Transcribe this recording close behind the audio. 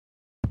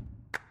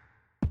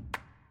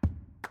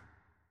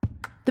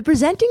The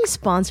presenting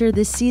sponsor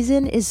this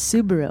season is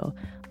Subaru.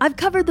 I've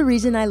covered the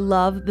reason I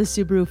love the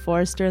Subaru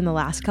Forester in the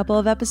last couple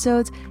of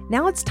episodes.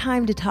 Now it's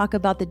time to talk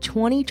about the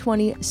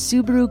 2020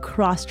 Subaru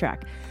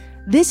Crosstrek.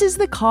 This is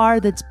the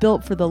car that's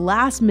built for the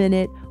last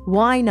minute,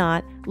 why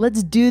not,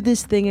 let's do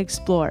this thing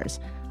explorers.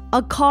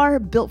 A car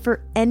built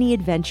for any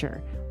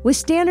adventure. With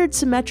standard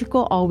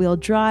symmetrical all-wheel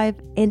drive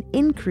and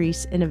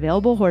increase in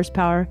available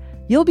horsepower,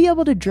 you'll be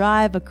able to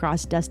drive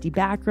across dusty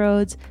back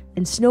roads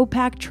and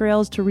snow-packed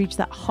trails to reach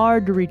that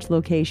hard-to-reach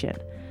location.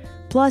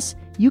 Plus,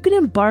 you can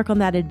embark on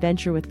that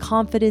adventure with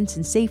confidence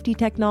and safety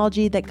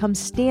technology that comes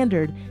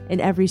standard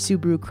in every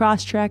Subaru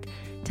Crosstrek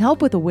to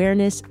help with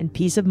awareness and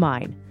peace of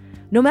mind.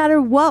 No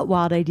matter what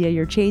wild idea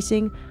you're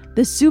chasing,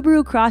 the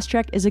Subaru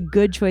Crosstrek is a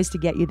good choice to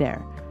get you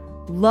there.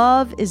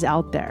 Love is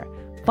out there.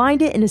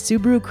 Find it in a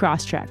Subaru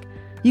Crosstrek.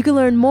 You can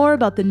learn more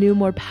about the new,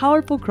 more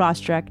powerful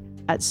Crosstrek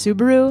at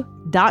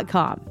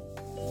Subaru.com.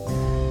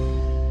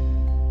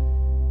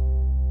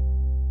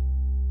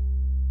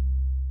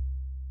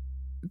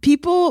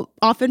 People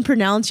often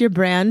pronounce your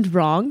brand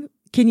wrong.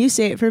 Can you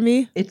say it for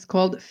me? It's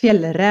called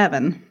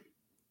Fjällräven.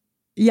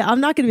 Yeah,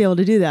 I'm not going to be able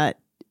to do that.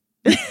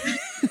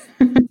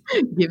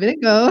 Give it a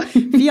go.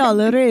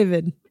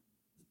 Fjällräven.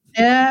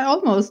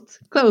 Almost.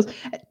 Close.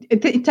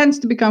 It tends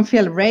to become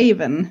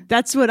Fjällräven.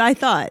 That's what I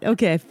thought.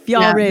 Okay,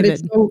 Fjällräven. Yeah,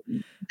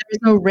 there is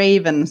no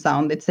raven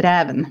sound. It's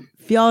räven.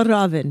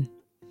 Fjällräven.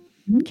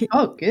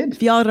 Oh, good.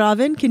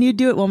 Fjällräven. Can you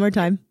do it one more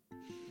time?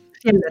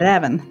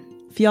 Fjällräven.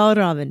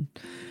 Fjällräven.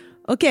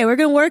 Okay, we're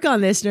going to work on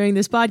this during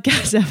this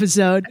podcast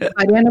episode.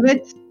 By the end of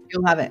it,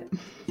 you'll have it.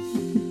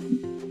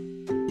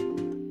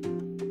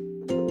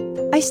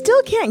 I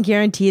still can't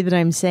guarantee that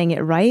I'm saying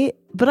it right,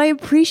 but I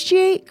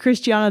appreciate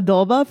Christiane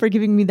Dolva for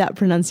giving me that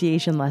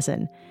pronunciation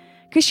lesson.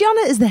 Christiane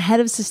is the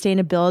head of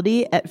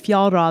sustainability at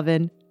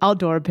Fjällräven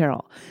Outdoor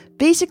Apparel.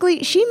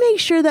 Basically, she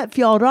makes sure that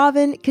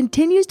Fjällräven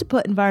continues to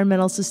put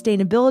environmental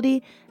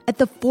sustainability at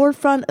the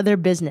forefront of their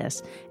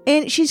business,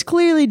 and she's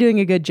clearly doing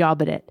a good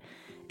job at it.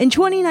 In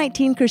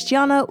 2019,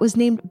 Christiane was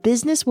named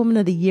Businesswoman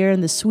of the Year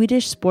in the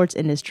Swedish sports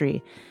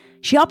industry.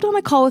 She hopped on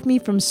a call with me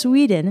from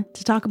Sweden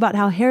to talk about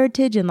how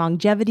heritage and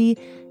longevity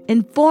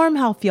inform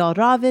how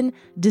Fjällräven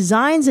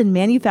designs and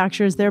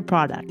manufactures their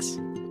products.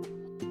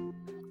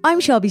 I'm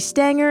Shelby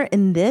Stanger,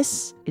 and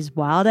this is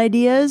Wild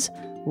Ideas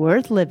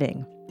Worth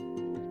Living.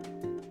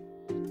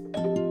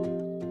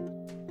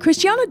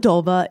 Christiane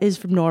Dolva is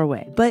from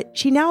Norway, but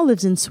she now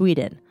lives in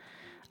Sweden.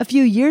 A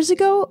few years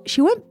ago,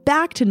 she went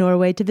back to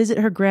Norway to visit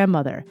her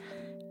grandmother.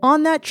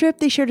 On that trip,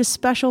 they shared a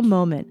special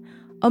moment,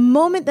 a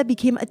moment that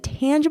became a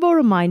tangible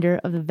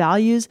reminder of the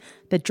values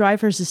that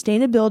drive her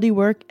sustainability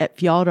work at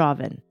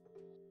Fjällräven.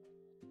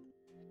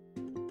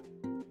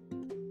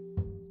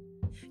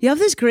 You have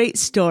this great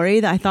story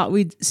that I thought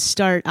we'd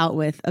start out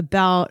with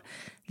about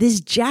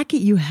this jacket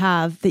you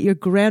have that your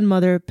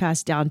grandmother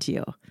passed down to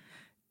you.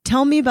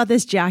 Tell me about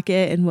this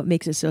jacket and what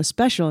makes it so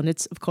special. And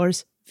it's, of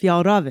course,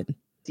 Fjällräven.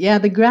 Yeah,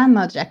 the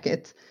grandma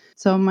jacket.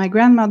 So my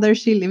grandmother,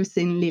 she lives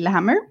in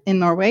Lillehammer in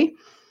Norway.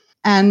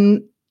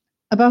 And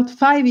about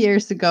 5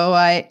 years ago,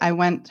 I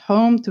went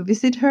home to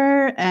visit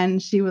her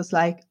and she was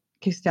like,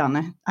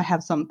 Christiane, I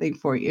have something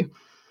for you.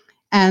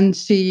 And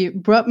she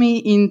brought me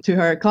into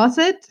her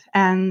closet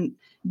and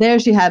there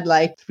she had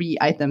like 3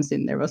 items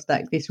in there. It was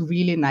like this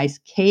really nice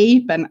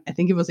cape and I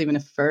think it was even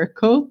a fur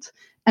coat.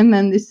 And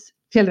then this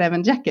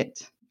Fjällräven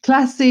jacket.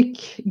 Classic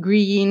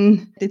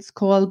green. It's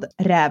called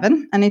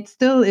Räven and it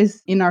still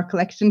is in our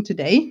collection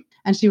today.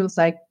 And she was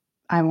like,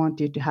 I want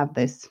you to have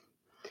this.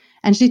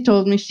 And she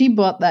told me she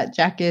bought that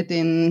jacket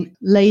in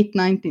late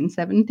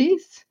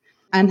 1970s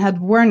and had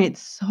worn it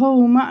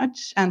so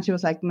much. And she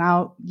was like,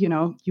 now, you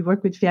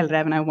work with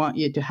Fjällräven, I want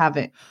you to have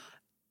it.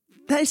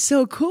 That is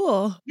so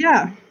cool.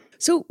 Yeah.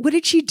 So what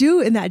did she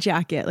do in that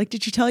jacket? Like,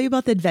 did she tell you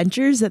about the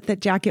adventures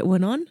that jacket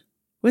went on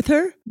with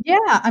her?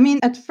 Yeah. I mean,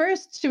 at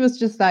first she was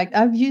just like,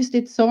 I've used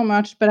it so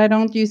much, but I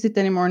don't use it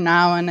anymore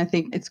now. And I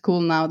think it's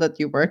cool now that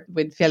you work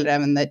with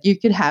Fjällräven that you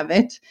could have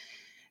it.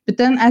 But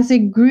then as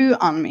it grew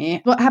on me,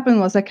 what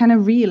happened was I kind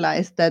of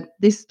realized that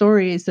this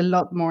story is a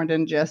lot more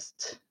than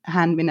just a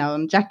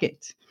hand-me-down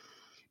jacket.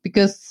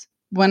 Because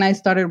when I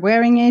started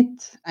wearing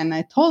it and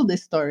I told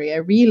this story, I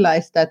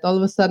realized that all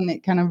of a sudden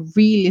it kind of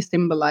really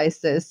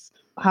symbolizes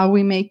how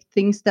we make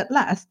things that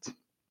last.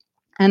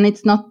 And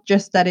it's not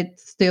just that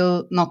it's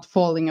still not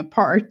falling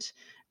apart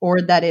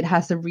or that it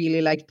has a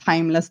really like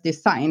timeless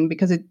design,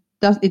 because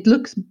it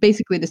looks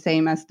basically the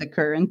same as the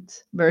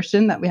current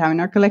version that we have in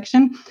our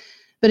collection.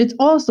 But it's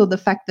also the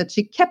fact that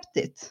she kept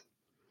it,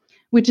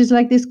 which is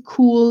like this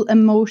cool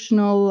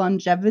emotional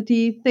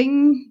longevity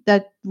thing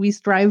that we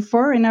strive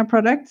for in our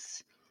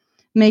products,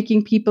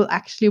 making people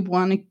actually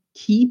want to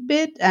keep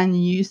it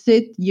and use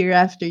it year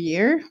after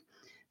year.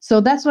 So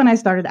that's when I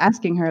started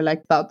asking her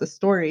like about the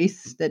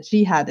stories that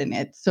she had in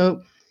it.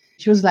 So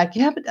she was like,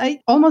 yeah, but I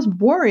almost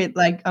wore it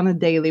like on a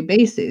daily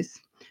basis,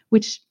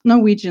 which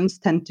Norwegians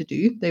tend to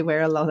do. They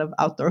wear a lot of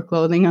outdoor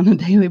clothing on a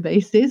daily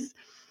basis.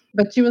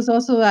 But she was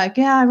also like,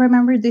 yeah, I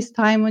remember this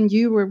time when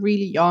you were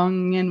really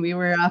young and we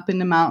were up in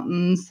the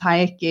mountains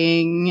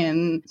hiking.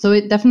 And so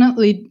it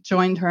definitely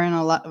joined her in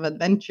a lot of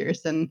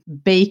adventures and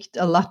baked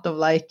a lot of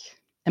like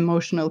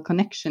emotional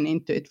connection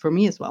into it for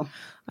me as well.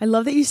 I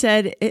love that you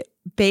said it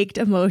baked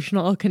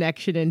emotional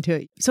connection into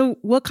it. So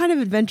what kind of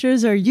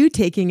adventures are you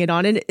taking it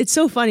on? And it's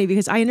so funny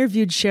because I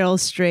interviewed Cheryl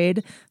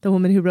Strayed, the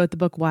woman who wrote the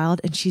book Wild,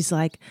 and she's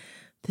like,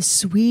 the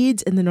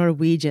Swedes and the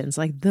Norwegians,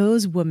 like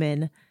those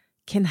women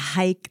can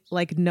hike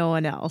like no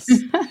one else.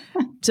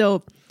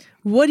 So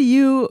what do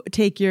you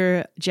take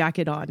your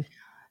jacket on?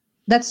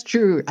 That's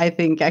true. I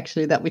think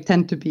actually that we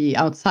tend to be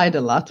outside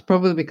a lot,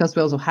 probably because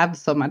we also have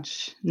so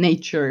much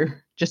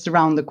nature just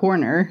around the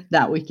corner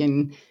that we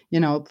can,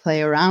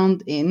 play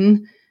around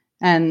in.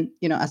 And,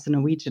 as a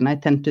Norwegian, I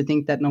tend to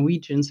think that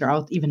Norwegians are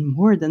out even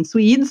more than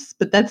Swedes,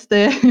 but that's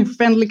the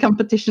friendly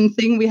competition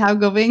thing we have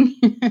going.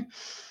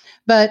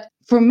 But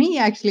for me,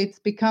 actually, it's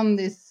become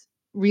this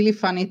really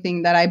funny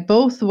thing that I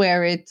both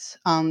wear it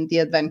on the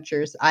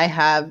adventures I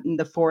have in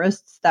the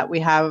forests that we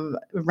have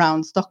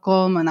around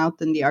Stockholm and out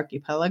in the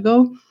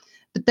archipelago.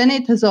 But then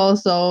it has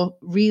also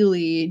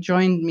really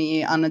joined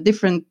me on a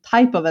different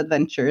type of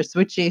adventures,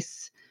 which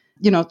is,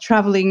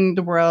 traveling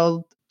the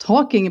world,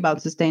 talking about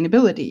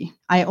sustainability.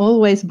 I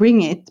always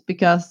bring it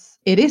because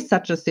it is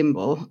such a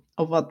symbol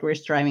of what we're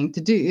striving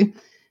to do.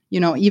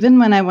 Even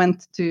when I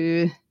went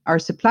to our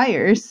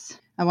suppliers,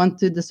 I went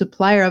to the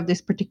supplier of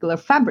this particular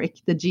fabric,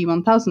 the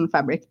G1000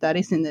 fabric that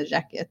is in the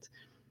jacket.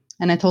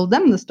 And I told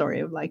them the story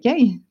of like,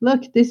 hey,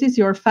 look, this is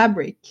your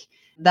fabric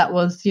that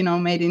was,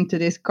 made into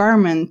this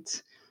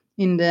garment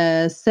in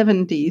the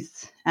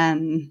 70s.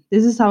 And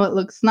this is how it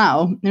looks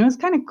now. And it was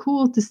kind of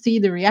cool to see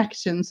the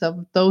reactions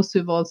of those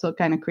who've also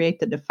kind of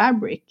created the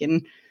fabric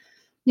and,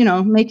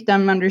 make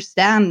them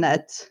understand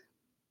that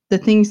the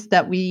things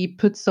that we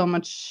put so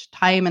much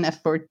time and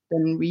effort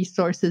and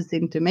resources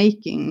into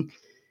making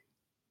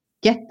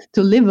get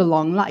to live a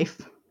long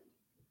life.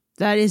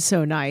 That is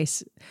so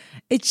nice.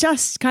 It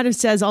just kind of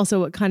says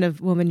also what kind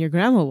of woman your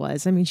grandma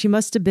was. I mean, she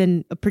must have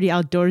been a pretty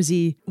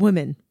outdoorsy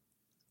woman.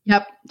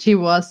 Yep, she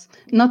was.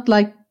 Not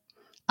like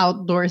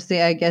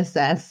outdoorsy, I guess,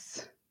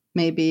 as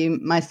maybe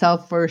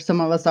myself or some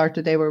of us are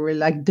today, where we're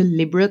like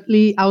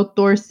deliberately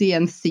outdoorsy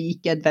and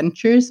seek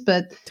adventures,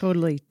 but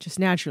totally, just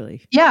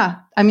naturally. Yeah,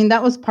 I mean,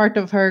 that was part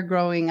of her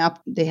growing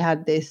up. They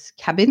had this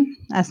cabin,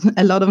 as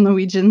a lot of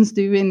Norwegians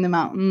do, in the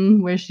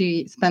mountain, where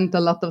she spent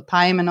a lot of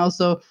time, and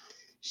also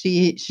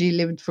she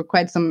lived for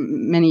quite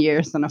many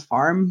years on a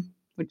farm,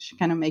 which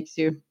kind of makes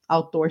you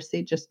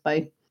outdoorsy just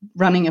by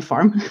running a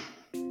farm.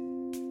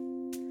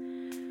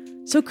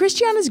 So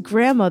Christiane's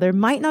grandmother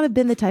might not have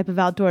been the type of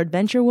outdoor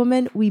adventure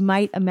woman we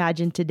might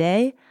imagine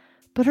today,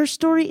 but her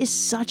story is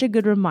such a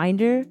good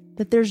reminder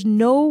that there's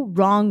no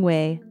wrong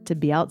way to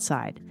be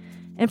outside.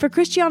 And for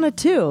Christiane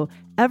too,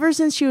 ever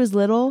since she was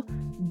little,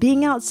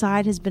 being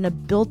outside has been a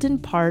built-in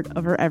part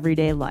of her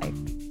everyday life.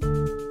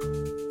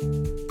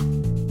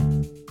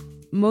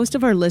 Most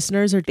of our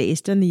listeners are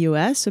based in the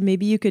US, so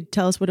maybe you could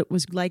tell us what it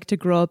was like to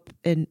grow up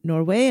in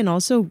Norway and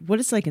also what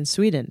it's like in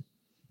Sweden.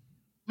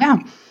 Yeah.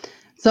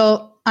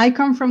 So I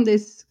come from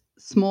this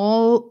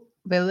small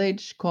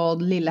village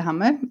called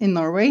Lillehammer in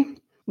Norway,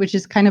 which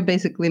is kind of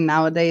basically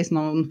nowadays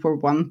known for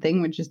one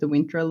thing, which is the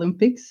Winter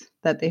Olympics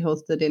that they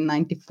hosted in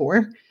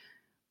 94,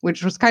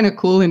 which was kind of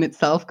cool in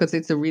itself because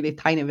it's a really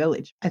tiny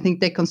village. I think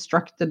they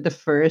constructed the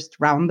first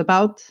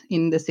roundabout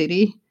in the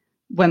city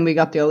when we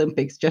got the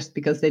Olympics just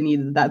because they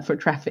needed that for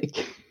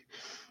traffic.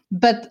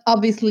 But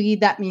obviously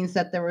that means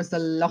that there was a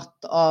lot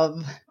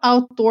of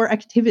outdoor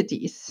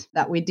activities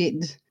that we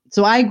did.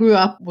 So I grew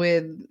up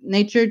with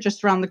nature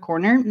just around the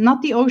corner,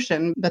 not the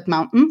ocean, but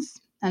mountains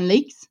and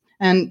lakes.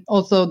 And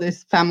also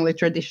this family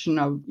tradition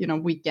of,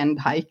 weekend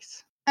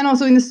hikes. And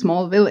also in a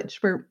small village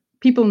where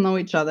people know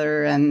each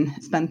other and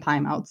spend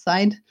time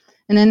outside.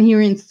 And then here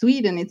in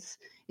Sweden, it's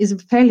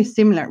fairly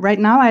similar. Right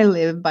now I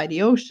live by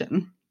the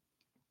ocean,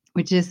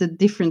 which is a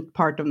different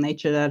part of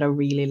nature that I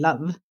really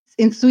love.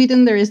 In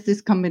Sweden, there is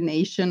this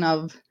combination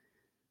of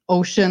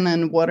ocean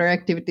and water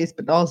activities,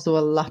 but also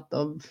a lot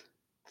of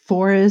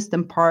forest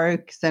and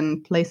parks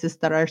and places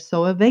that are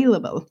so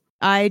available.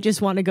 I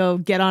just want to go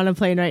get on a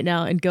plane right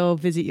now and go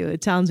visit you.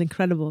 It sounds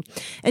incredible.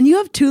 And you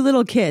have 2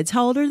 little kids.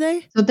 How old are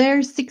they? So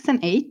they're 6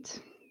 and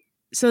 8.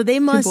 So they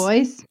must... 2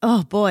 boys.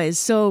 Oh, boys.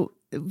 So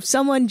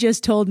someone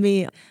just told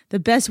me the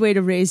best way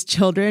to raise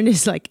children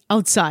is like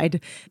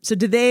outside. So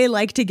do they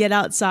like to get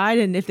outside?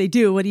 And if they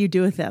do, what do you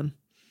do with them?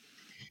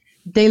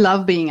 They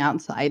love being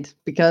outside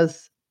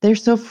because they're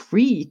so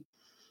free.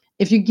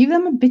 If you give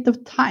them a bit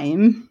of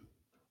time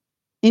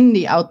in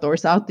the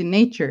outdoors, out in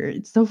nature,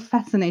 it's so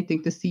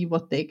fascinating to see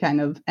what they kind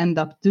of end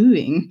up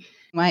doing.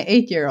 My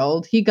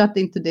 8-year-old, he got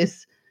into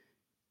this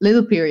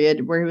little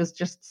period where he was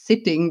just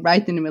sitting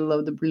right in the middle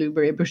of the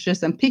blueberry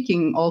bushes and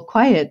picking all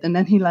quiet. And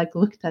then he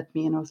looked at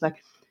me and I was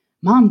like,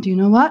 Mom, do you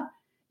know what?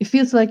 It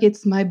feels like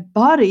it's my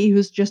body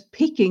who's just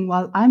picking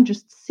while I'm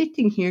just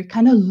sitting here,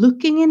 kind of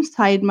looking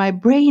inside my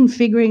brain,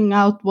 figuring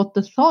out what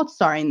the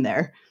thoughts are in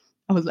there.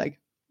 I was like,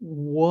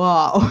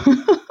 wow.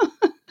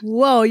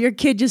 Whoa, your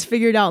kid just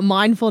figured out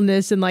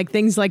mindfulness and like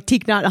things like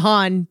Thich Nhat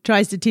Hanh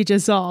tries to teach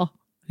us all.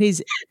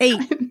 He's 8.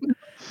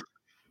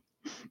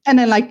 And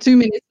then like 2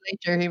 minutes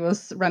later, he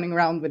was running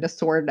around with a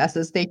sword as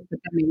a stake. But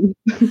I mean,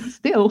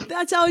 still.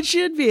 That's how it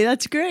should be.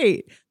 That's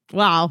great.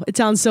 Wow. It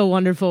sounds so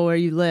wonderful where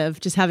you live,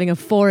 just having a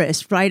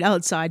forest right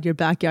outside your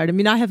backyard. I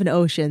mean, I have an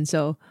ocean,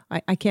 so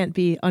I can't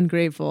be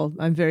ungrateful.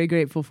 I'm very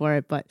grateful for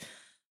it. But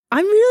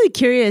I'm really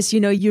curious,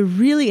 you're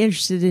really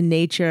interested in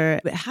nature.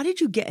 But how did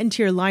you get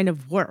into your line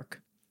of work?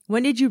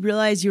 When did you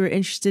realize you were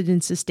interested in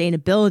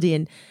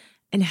sustainability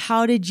and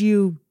how did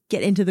you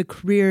get into the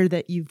career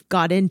that you've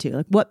got into?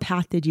 Like, what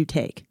path did you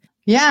take?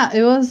 Yeah,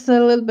 it was a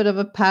little bit of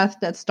a path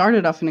that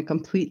started off in a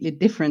completely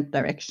different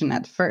direction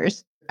at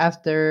first.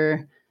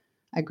 After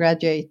I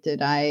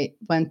graduated, I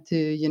went to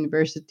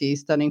university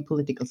studying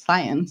political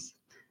science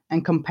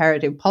and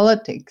comparative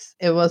politics.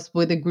 It was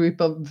with a group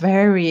of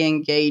very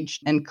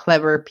engaged and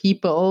clever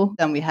people.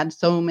 And we had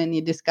so many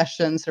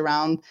discussions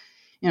around,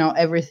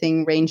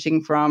 everything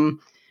ranging from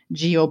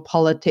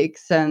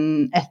geopolitics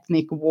and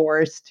ethnic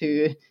wars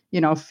to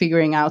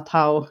figuring out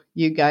how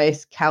you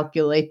guys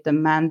calculate the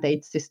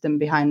mandate system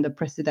behind the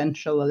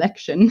presidential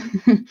election,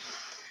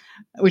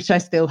 which I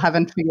still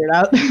haven't figured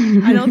out.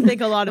 I don't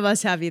think a lot of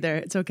us have either.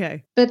 It's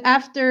okay. But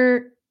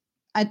after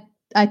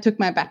I took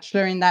my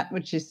bachelor in that,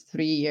 which is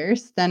 3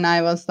 years, then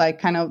I was like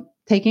kind of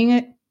taking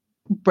a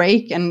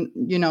break and,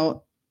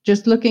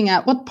 just looking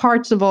at what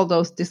parts of all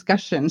those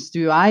discussions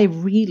do I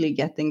really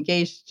get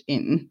engaged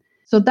in.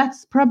 So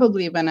that's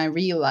probably when I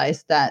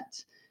realized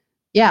that,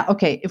 yeah,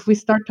 okay, if we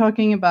start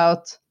talking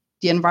about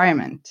the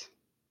environment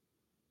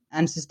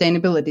and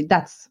sustainability,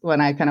 that's when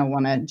I kind of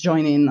want to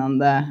join in on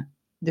the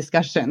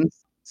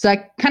discussions. So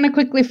I kind of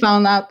quickly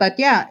found out that,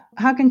 yeah,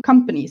 how can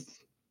companies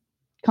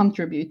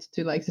contribute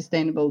to like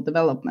sustainable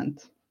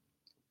development?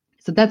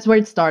 So that's where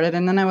it started.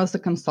 And then I was a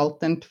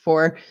consultant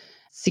for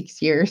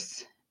 6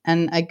 years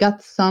and I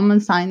got some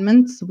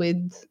assignments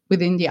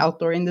within the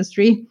outdoor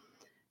industry.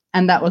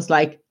 And that was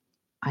like,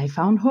 I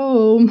found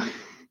home.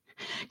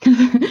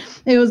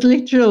 It was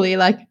literally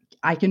like,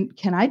 can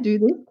I do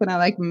this? Can I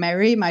like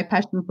marry my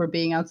passion for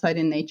being outside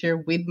in nature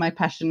with my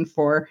passion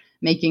for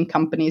making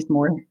companies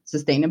more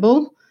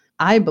sustainable?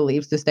 I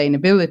believe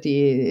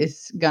sustainability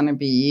is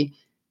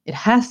it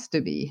has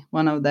to be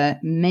one of the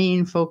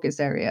main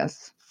focus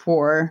areas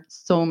for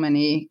so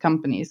many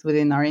companies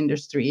within our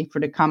industry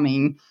for the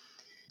coming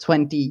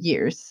 20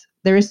 years.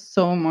 There is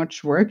so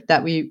much work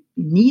that we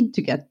need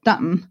to get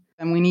done.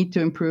 And we need to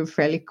improve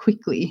fairly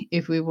quickly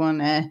if we want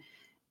to,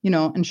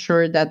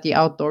 ensure that the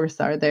outdoors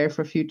are there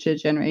for future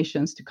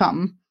generations to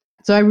come.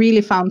 So I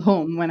really found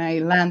home when I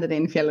landed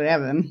in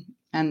Fjällräven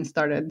and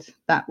started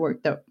that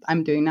work that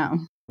I'm doing now.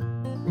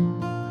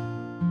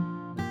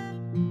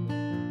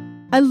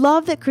 I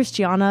love that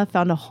Christiane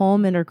found a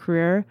home in her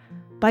career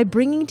by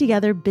bringing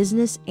together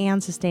business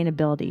and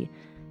sustainability.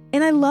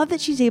 And I love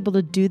that she's able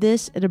to do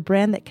this at a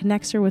brand that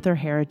connects her with her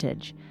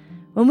heritage.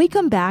 When we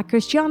come back,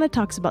 Christiane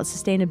talks about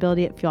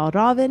sustainability at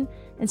Fjällräven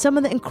and some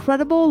of the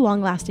incredible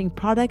long-lasting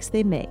products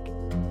they make.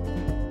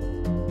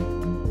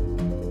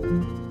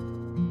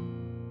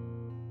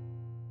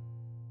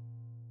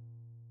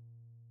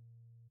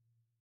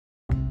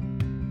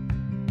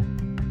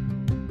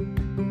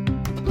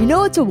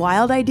 It's a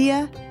wild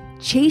idea?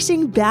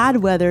 Chasing bad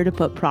weather to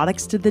put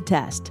products to the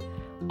test.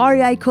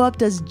 REI Co-op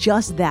does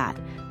just that.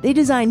 They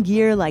design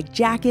gear like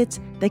jackets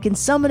that can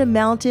summit a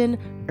mountain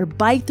or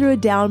bike through a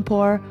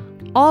downpour,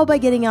 all by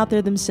getting out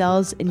there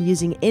themselves and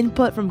using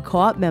input from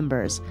co-op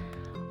members.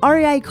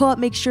 REI Co-op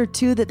makes sure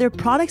too that their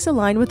products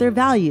align with their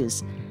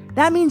values.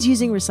 That means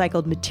using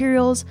recycled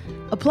materials,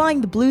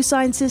 applying the Blue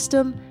Sign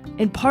system,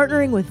 and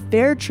partnering with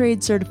fair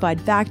trade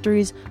certified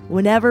factories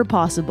whenever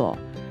possible.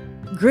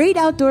 Great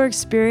outdoor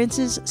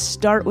experiences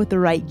start with the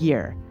right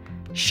gear.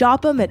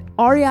 Shop them at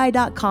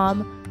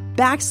rei.com/co-op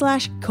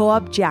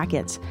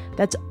jackets.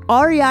 That's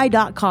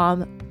rei.com/co-op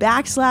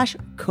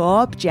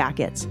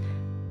jackets.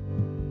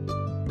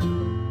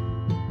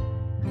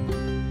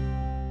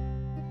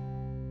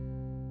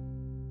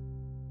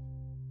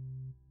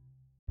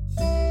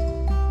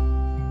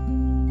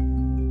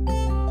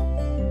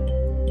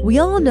 We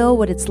all know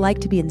what it's like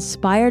to be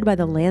inspired by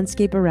the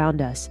landscape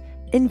around us.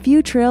 And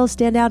few trails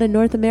stand out in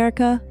North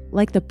America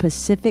like the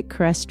Pacific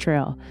Crest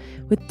Trail.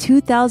 With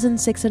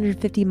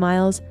 2,650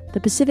 miles, the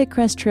Pacific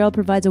Crest Trail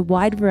provides a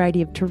wide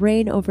variety of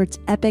terrain over its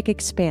epic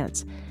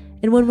expanse.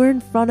 And when we're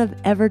in front of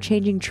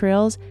ever-changing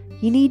trails,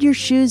 you need your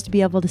shoes to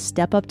be able to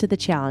step up to the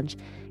challenge.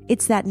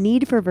 It's that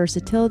need for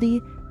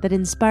versatility that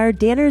inspired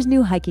Danner's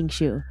new hiking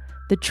shoe,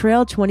 the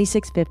Trail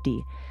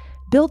 2650.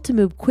 Built to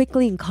move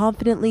quickly and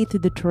confidently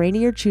through the terrain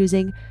of your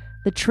choosing,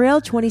 the Trail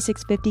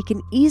 2650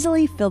 can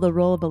easily fill the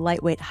role of a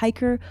lightweight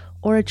hiker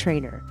or a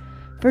trainer.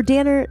 For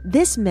Danner,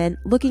 this meant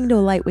looking to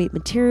lightweight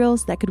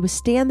materials that could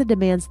withstand the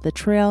demands of the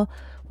trail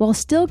while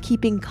still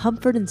keeping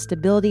comfort and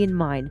stability in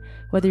mind,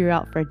 whether you're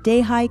out for a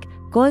day hike,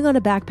 going on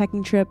a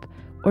backpacking trip,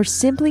 or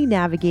simply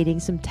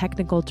navigating some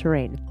technical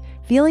terrain.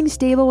 Feeling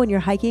stable when you're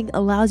hiking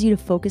allows you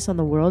to focus on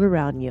the world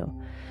around you.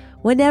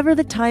 Whenever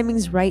the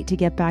timing's right to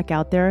get back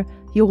out there,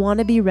 you'll want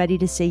to be ready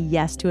to say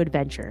yes to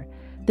adventure.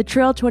 The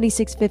Trail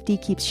 2650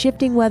 keeps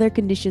shifting weather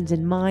conditions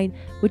in mind,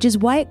 which is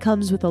why it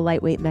comes with a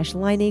lightweight mesh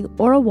lining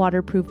or a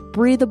waterproof,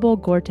 breathable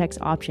Gore-Tex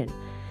option.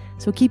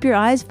 So keep your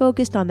eyes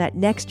focused on that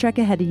next trek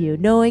ahead of you,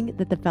 knowing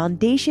that the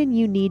foundation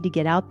you need to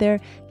get out there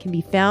can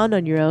be found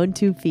on your own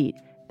 2 feet.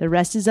 The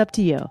rest is up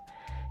to you.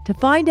 To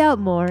find out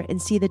more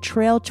and see the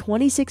Trail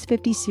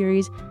 2650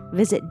 series,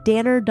 visit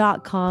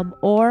danner.com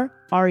or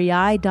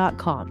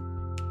rei.com.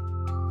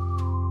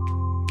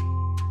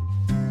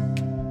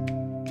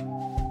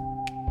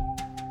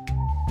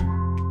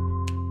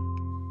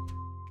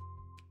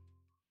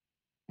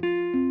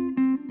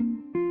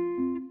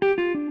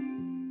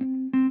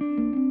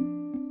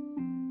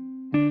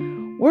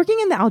 Working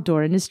in the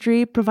outdoor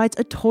industry provides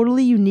a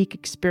totally unique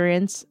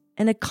experience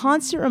and a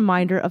constant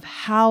reminder of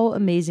how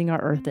amazing our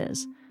Earth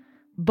is.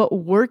 But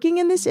working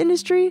in this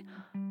industry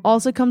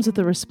also comes with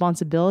a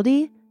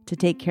responsibility to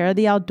take care of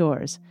the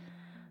outdoors.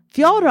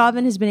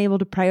 Fjällräven has been able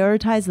to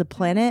prioritize the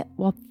planet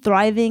while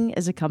thriving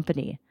as a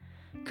company.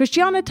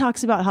 Christiane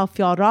talks about how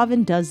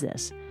Fjällräven does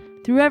this,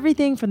 through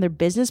everything from their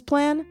business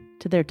plan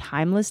to their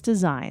timeless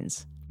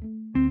designs.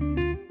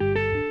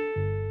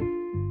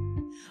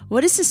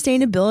 What does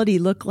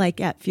sustainability look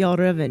like at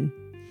Fjällräven?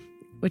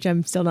 Which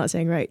I'm still not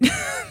saying right.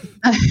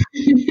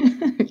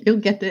 You'll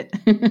get it.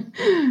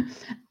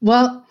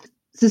 Well,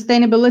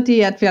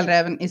 sustainability at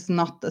Fjällräven is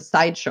not a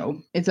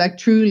sideshow. It's like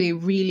truly,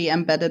 really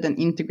embedded and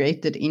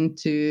integrated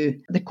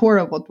into the core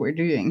of what we're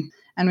doing.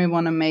 And we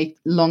want to make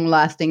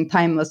long-lasting,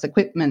 timeless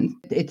equipment.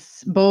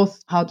 It's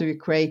both how do we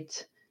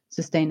create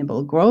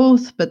sustainable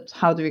growth, but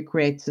how do we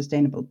create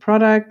sustainable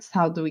products?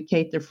 How do we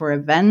cater for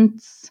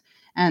events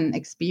and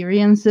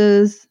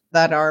experiences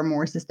that are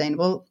more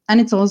sustainable?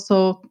 And it's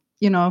also,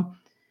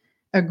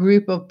 a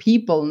group of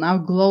people now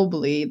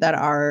globally that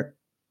are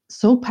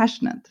so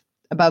passionate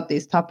about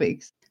these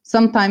topics.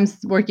 Sometimes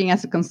working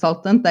as a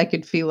consultant, I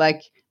could feel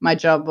like my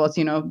job was,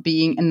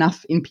 being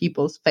enough in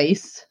people's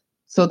face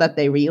so that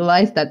they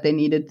realized that they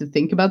needed to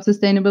think about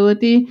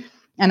sustainability.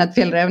 And at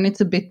Fjällräven,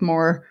 it's a bit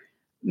more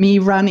me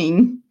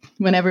running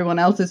when everyone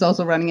else is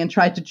also running and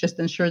try to just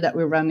ensure that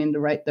we run in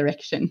the right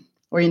direction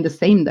or in the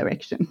same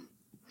direction.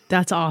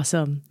 That's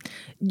awesome.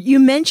 You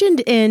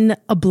mentioned in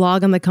a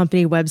blog on the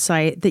company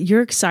website that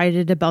you're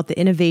excited about the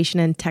innovation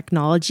and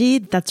technology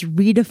that's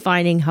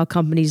redefining how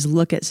companies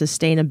look at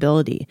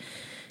sustainability.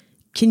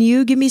 Can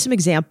you give me some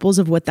examples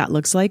of what that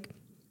looks like?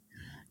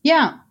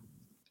 Yeah,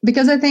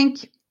 because I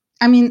think,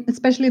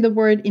 especially the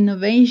word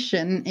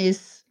innovation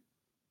is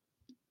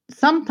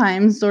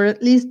sometimes, or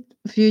at least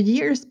a few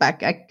years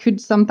back, I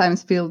could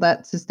sometimes feel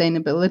that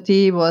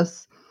sustainability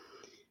was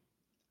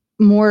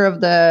more of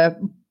the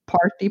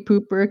party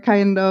pooper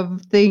kind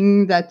of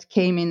thing that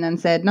came in and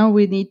said, no,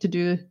 we need to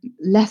do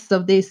less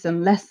of this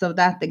and less of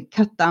that and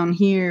cut down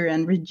here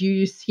and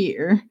reduce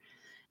here,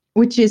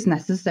 which is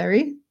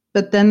necessary.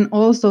 But then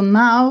also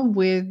now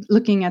with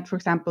looking at, for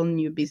example,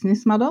 new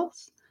business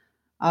models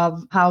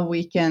of how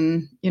we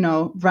can,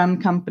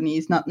 run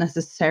companies, not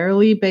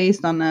necessarily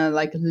based on a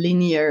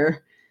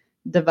linear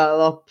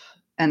develop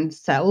and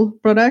sell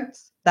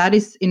products. That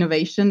is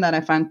innovation that I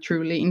find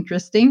truly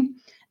interesting.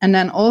 And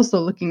then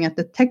also looking at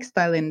the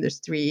textile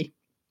industry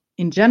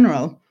in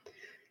general,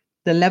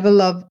 the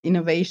level of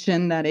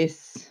innovation that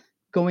is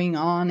going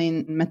on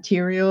in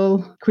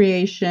material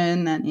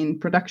creation and in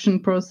production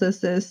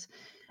processes,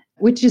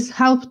 which is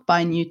helped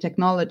by new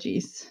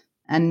technologies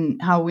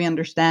and how we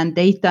understand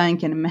data and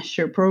can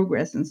measure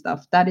progress and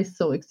stuff. That is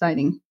so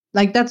exciting.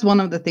 That's one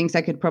of the things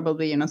I could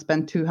probably,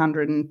 spend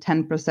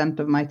 210%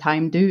 of my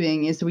time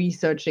doing is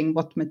researching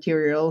what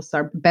materials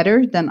are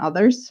better than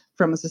others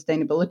from a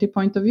sustainability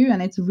point of view.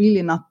 And it's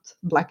really not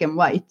black and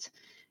white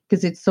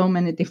because it's so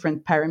many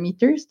different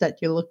parameters that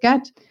you look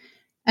at.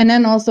 And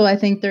then also, I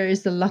think there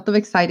is a lot of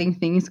exciting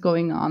things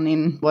going on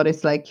in what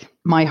is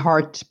my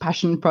heart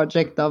passion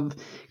project of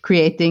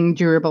creating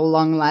durable,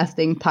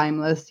 long-lasting,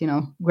 timeless,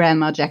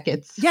 grandma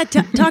jackets. Yeah,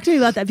 talk to me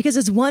about that, because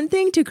it's one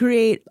thing to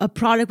create a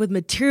product with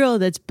material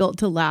that's built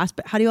to last,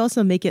 but how do you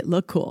also make it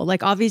look cool?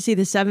 Obviously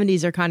the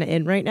 70s are kind of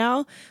in right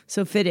now,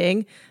 so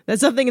fitting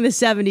that something in the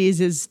 70s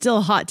is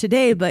still hot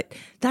today, but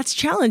that's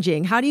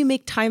challenging. How do you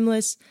make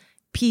timeless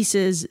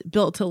pieces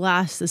built to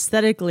last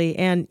aesthetically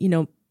and,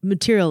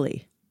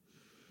 materially?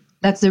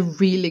 That's a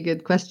really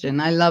good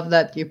question. I love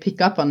that you pick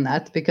up on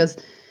that because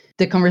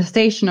the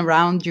conversation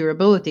around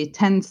durability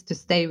tends to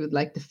stay with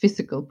the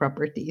physical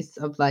properties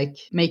of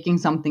making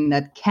something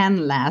that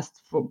can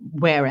last for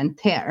wear and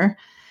tear.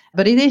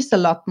 But it is a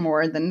lot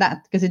more than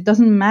that because it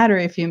doesn't matter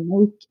if you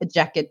make a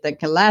jacket that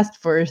can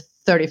last for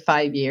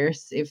 35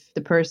 years if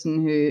the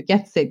person who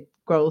gets it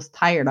grows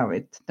tired of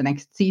it the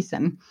next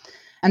season.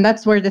 And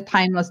that's where the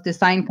timeless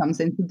design comes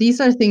in.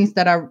 These are things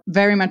that are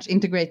very much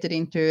integrated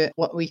into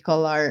what we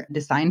call our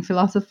design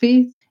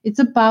philosophy. It's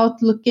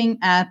about looking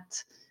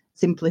at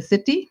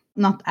simplicity,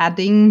 not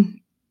adding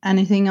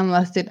anything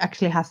unless it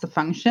actually has a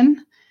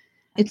function.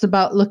 It's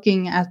about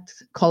looking at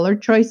color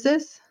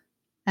choices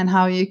and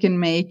how you can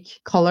make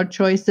color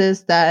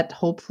choices that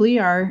hopefully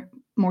are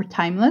more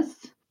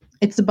timeless.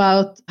 It's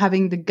about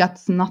having the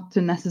guts not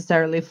to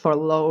necessarily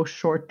follow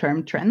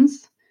short-term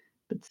trends,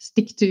 but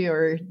stick to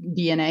your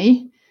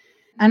DNA.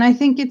 And I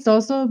think it's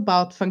also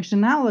about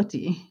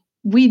functionality.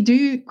 We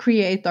do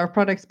create our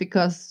products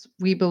because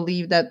we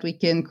believe that we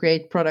can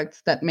create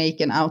products that make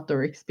an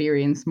outdoor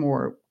experience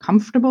more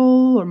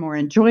comfortable or more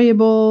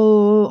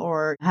enjoyable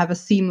or have a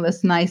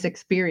seamless, nice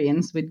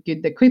experience with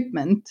good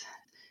equipment.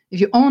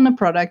 If you own a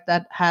product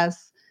that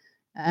has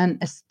an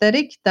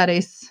aesthetic that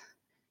is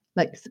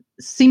like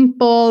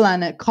simple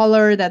and a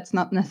color that's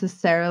not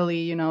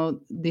necessarily,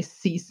 this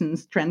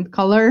season's trend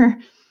color,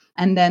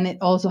 and then it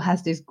also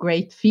has these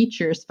great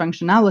features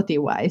functionality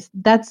wise,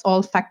 that's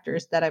all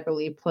factors that I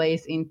believe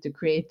plays into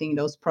creating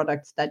those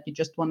products that you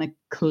just want to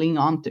cling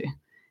on to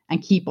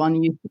and keep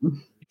on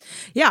using.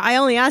 Yeah, I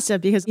only asked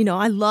that because,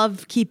 I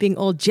love keeping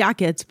old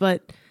jackets,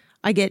 but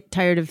I get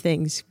tired of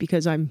things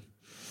because I'm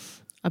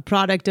a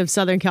product of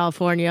Southern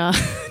California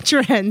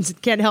trends.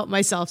 Can't help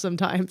myself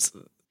sometimes.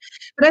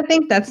 But I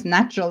think that's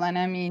natural. And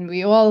I mean,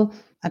 we all,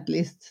 at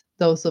least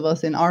those of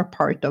us in our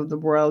part of the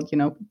world,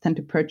 tend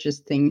to purchase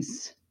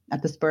things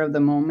at the spur of the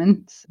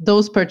moment.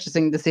 Those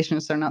purchasing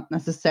decisions are not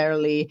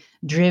necessarily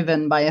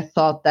driven by a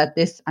thought that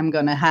this I'm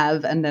going to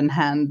have and then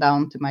hand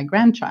down to my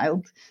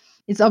grandchild.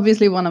 It's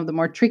obviously one of the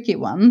more tricky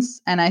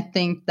ones. And I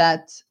think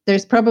that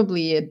there's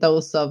probably a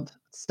dose of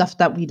stuff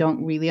that we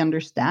don't really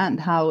understand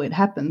how it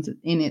happens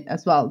in it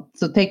as well.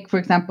 So take, for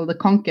example, the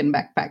Konken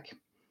backpack,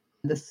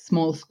 the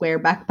small square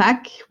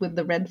backpack with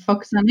the red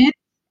fox on it.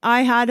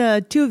 I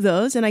had 2 of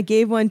those, and I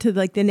gave one to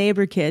the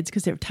neighbor kids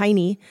because they're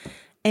tiny,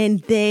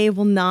 and they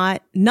will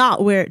not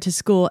wear it to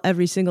school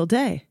every single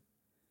day.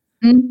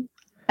 Mm.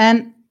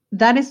 And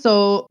that is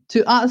so,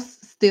 to us,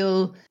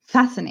 still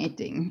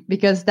fascinating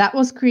because that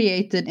was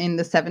created in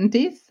the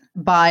 70s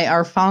by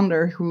our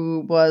founder,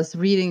 who was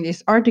reading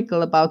this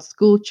article about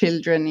school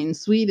children in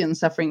Sweden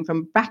suffering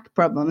from back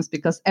problems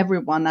because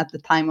everyone at the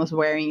time was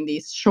wearing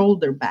these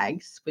shoulder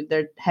bags with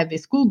their heavy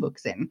school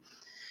books in.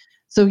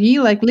 So he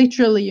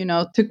literally,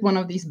 took one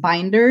of these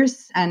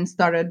binders and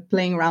started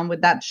playing around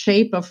with that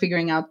shape of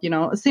figuring out,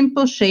 a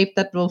simple shape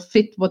that will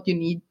fit what you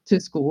need to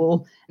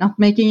school, not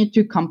making it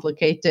too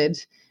complicated,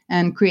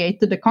 and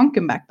created a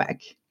Konken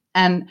backpack.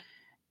 And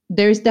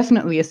there's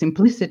definitely a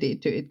simplicity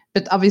to it,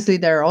 but obviously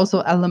there are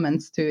also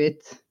elements to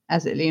it,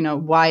 as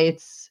why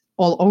it's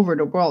all over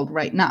the world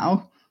right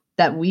now,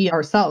 that we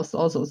ourselves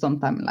also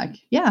sometimes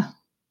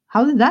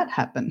how did that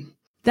happen?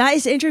 That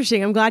is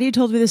interesting. I'm glad you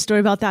told me the story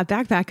about that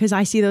backpack because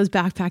I see those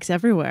backpacks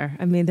everywhere.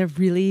 I mean, they're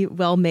really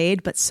well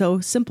made, but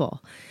so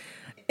simple.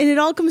 And it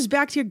all comes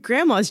back to your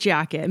grandma's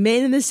jacket,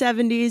 made in the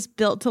 70s,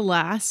 built to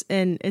last,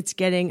 and it's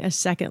getting a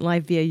second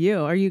life via you.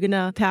 Are you going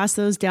to pass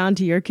those down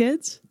to your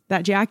kids,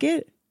 that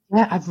jacket?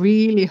 Yeah, I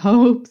really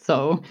hope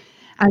so.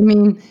 I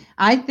mean,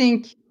 I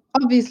think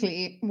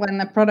obviously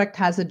when a product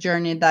has a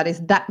journey that is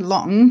that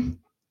long,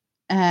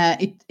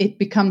 it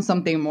becomes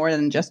something more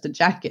than just a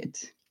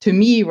jacket. To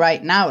me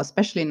right now,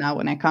 especially now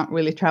when I can't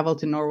really travel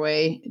to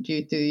Norway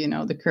due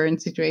to, the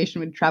current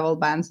situation with travel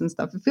bans and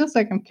stuff, it feels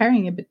like I'm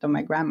carrying a bit of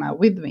my grandma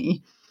with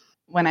me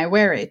when I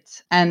wear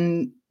it.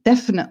 And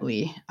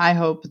definitely, I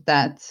hope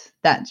that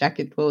that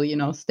jacket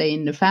will, stay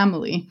in the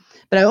family.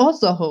 But I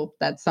also hope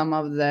that some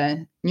of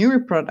the newer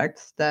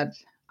products that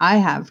I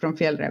have from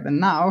Fjällräven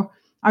now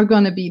are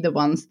going to be the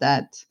ones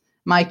that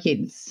my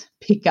kids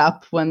pick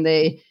up when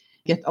they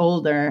get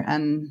older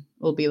and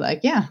will be like,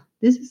 yeah,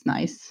 this is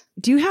nice.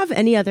 Do you have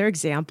any other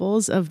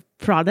examples of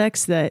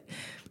products that,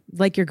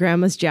 like your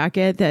grandma's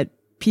jacket, that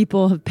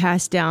people have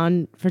passed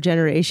down for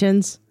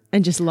generations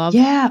and just love?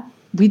 Yeah,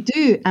 we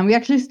do. And we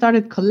actually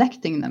started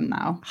collecting them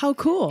now. How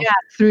cool. Yeah,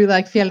 through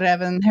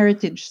Fjällräven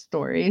heritage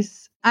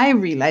stories. I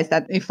realized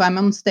that if I'm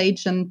on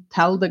stage and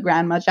tell the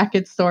grandma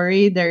jacket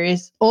story, there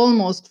is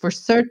almost for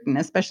certain,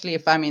 especially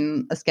if I'm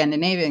in a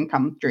Scandinavian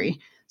country,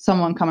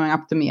 someone coming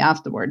up to me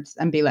afterwards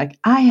and be like,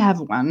 I have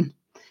one.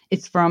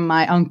 It's from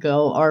my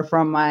uncle or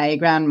from my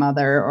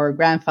grandmother or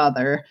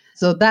grandfather.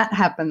 So that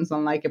happens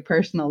on a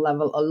personal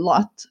level a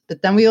lot.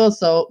 But then we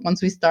also,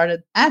 once we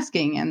started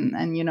asking and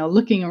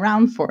looking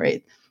around for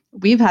it,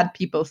 we've had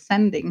people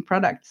sending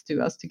products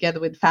to us together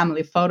with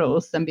family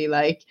photos and be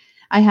like,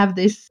 I have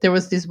this. There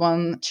was this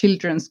one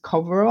children's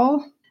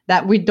coverall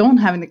that we don't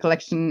have in the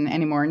collection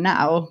anymore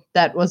now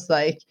that was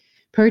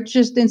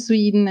purchased in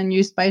Sweden and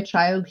used by a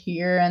child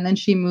here. And then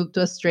she moved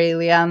to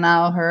Australia. And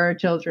now her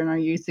children are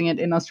using it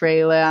in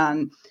Australia.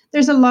 And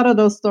there's a lot of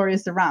those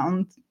stories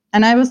around.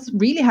 And I was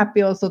really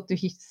happy also to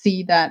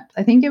see that.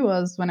 I think it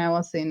was when I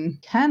was in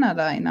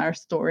Canada in our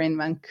store in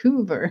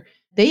Vancouver.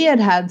 They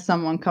had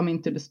someone come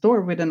into the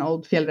store with an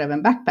old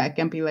Fjällräven backpack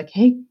and be like,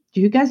 hey,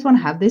 do you guys want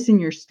to have this in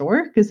your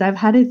store? Because I've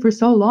had it for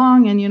so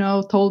long, and,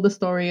 told the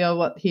story of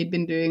what he'd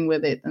been doing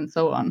with it and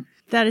so on.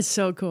 That is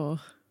so cool.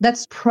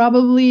 That's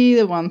probably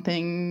the one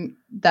thing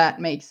that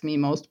makes me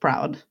most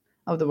proud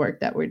of the work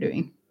that we're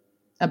doing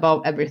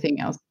above everything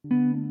else.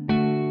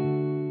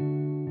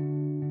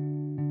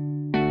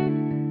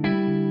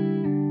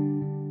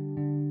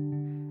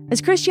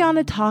 As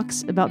Christiane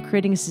talks about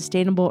creating a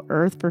sustainable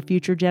Earth for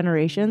future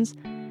generations,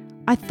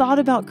 I thought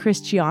about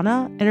Christiane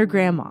and her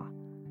grandma.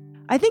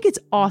 I think it's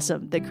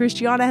awesome that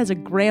Christiane has a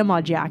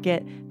grandma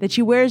jacket that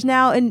she wears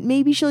now, and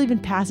maybe she'll even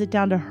pass it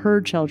down to her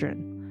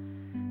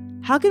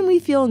children. How can we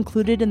feel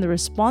included in the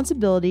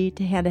responsibility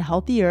to hand a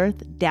healthy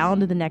earth down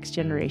to the next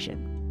generation?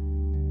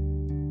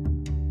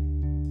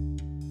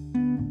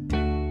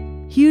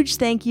 Huge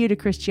thank you to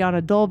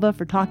Christiane Dolva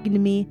for talking to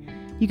me.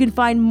 You can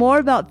find more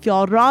about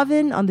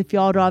Fjallraven on the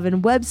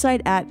Fjallraven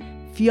website at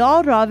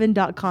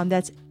fjallraven.com.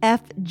 That's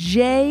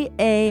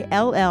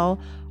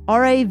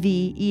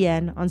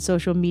FJALLRAVEN on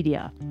social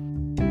media.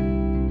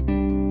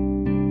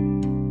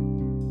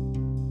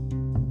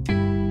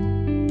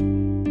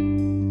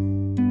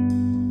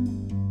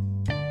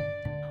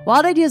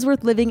 Wild Ideas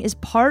Worth Living is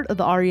part of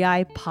the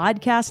REI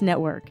Podcast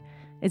Network.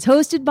 It's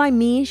hosted by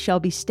me,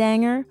 Shelby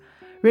Stanger,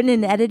 written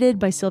and edited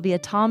by Sylvia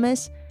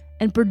Thomas,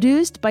 and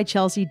produced by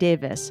Chelsea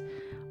Davis.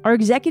 Our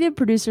executive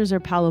producers are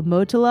Paolo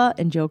Motola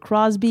and Joe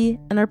Crosby,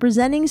 and our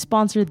presenting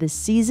sponsor this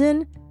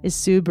season is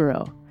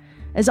Subaru.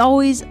 As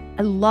always,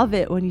 I love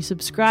it when you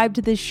subscribe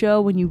to this show,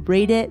 when you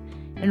rate it,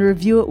 and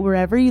review it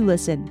wherever you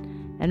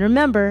listen. And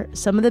remember,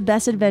 some of the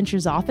best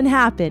adventures often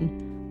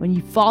happen when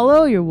you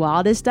follow your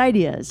wildest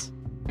ideas.